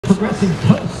progressive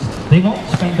toast. They won't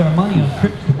spend their money on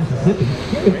trips to Mississippi.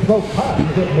 You can smoke pot and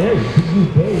get married to you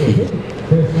gay or hippie.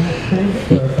 There's mass transit,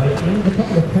 there are bike lanes, a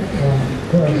couple of print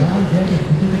ones, there are non-gender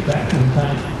specific bathroom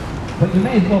times. But you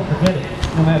may as well forget it.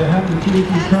 No matter how many times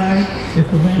you try, if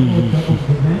the landlord doubles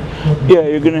the rent. Yeah,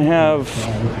 you're going to have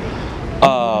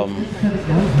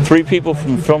 3 people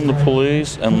from the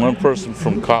police and 1 person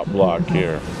from cop block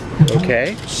here.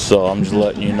 Okay. So I'm just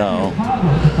letting you know.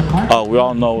 We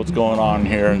all know what's going on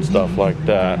here and stuff like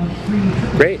that.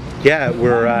 Great. Yeah,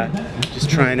 we're just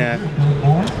trying to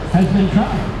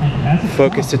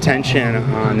focus attention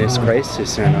on this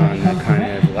crisis and on the kind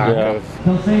of lack of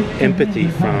empathy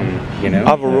from, you know. I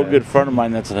have a real good friend of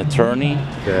mine that's an attorney.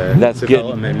 The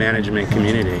development management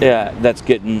community. Yeah, that's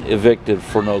getting evicted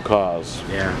for no cause.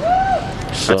 Yeah.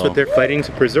 So. That's what they're fighting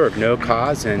to preserve, no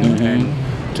cause, and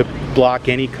to block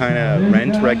any kind of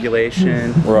rent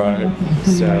regulation. Right.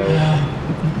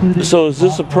 So is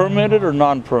this a permitted or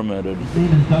non-permitted?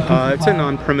 It's a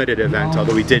non-permitted event,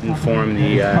 although we did inform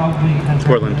the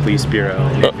Portland Police Bureau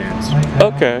in advance.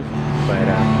 Okay. But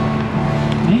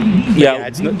yeah,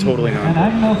 it's not totally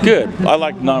non-permitted. Good. I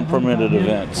like non-permitted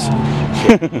events.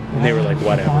 And they were like,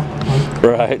 whatever.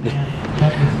 Right.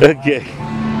 Okay.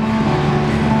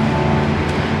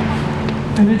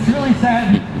 And it's really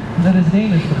sad that his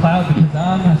name is McLeod because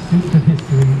I'm a student of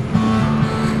history.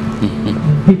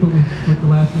 And people with the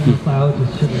last name McLeod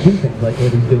just shouldn't do things like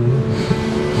what he's doing.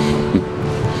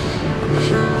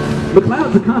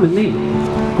 McLeod's a common name,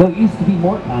 though it used to be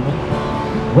more common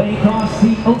way across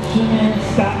the ocean in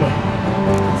Scotland.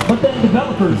 But then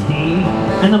developers came,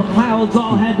 and the McLeods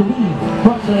all had to leave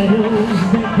from the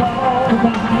hills they call the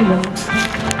Highlands.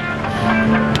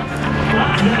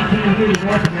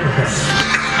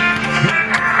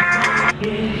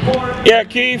 Yeah,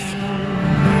 Keith.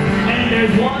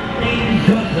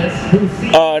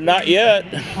 Not yet,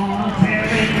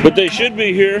 but they should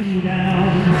be here.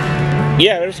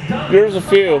 Yeah, there's a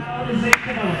few.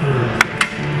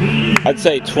 I'd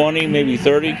say 20, maybe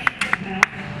 30.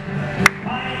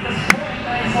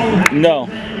 No,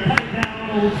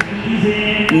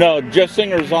 Jeff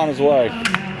Singer's on his way.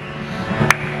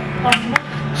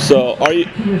 So, are you?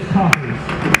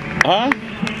 Huh?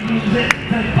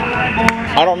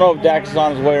 I don't know if Dax is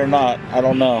on his way or not. I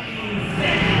don't know.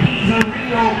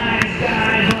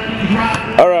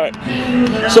 All right.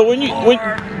 So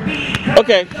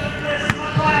okay.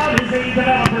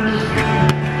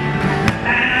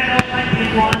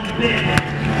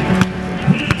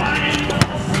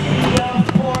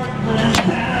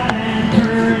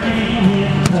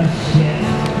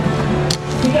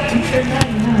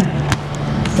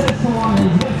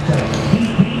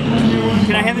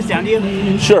 Can I hand this down to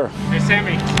you? Sure. Hey,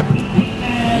 Sammy.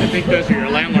 I think those are your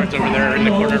landlords over there in the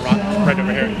corner, right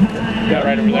over here. Yeah,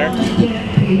 right over there.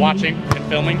 Watching and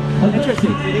filming.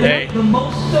 Interesting. Hey,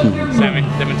 Sammy,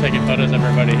 they've been taking photos of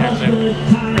everybody here too.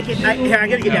 I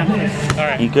gotta get down here. All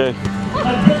right. Okay.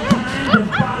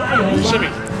 Shimmy.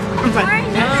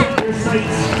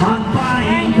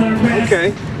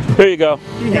 Okay. Here you go.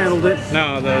 You handled it.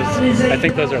 No, I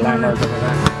think those are landlords over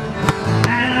there.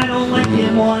 And I don't like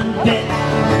him one bit.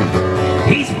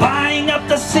 He's buying up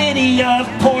the city of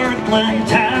Portland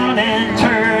town and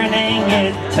turning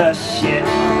it to shit.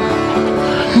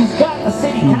 He's got the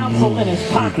city council in his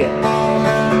pocket.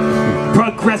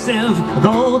 Progressive,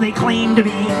 though they claim to be.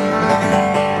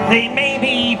 They may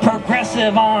be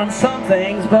progressive on some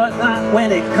things, but not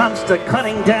when it comes to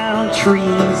cutting down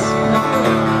trees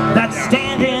that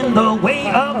stand in the way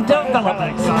of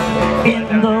development,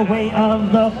 in the way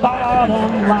of the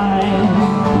bottom line.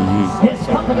 His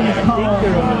company is called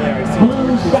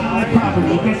Blue Sky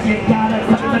Property. Guess you gotta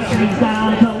cut the trees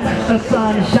down to let the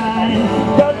sun shine.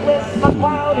 Douglas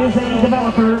McLeod is a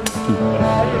developer,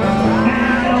 and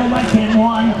I don't like him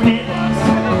one bit.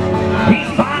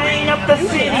 He's buying up the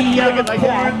city of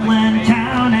Portland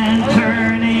town and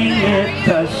turning it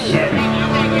to shit.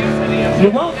 You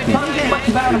won't find much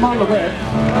about him on the web.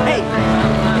 Hey,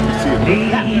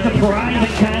 he's a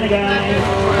private kind of guy.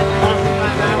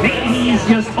 Maybe he's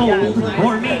just old,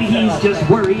 or maybe he's just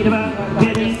worried about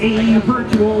getting a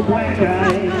virtual black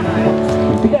eye.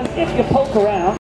 Because if you poke around,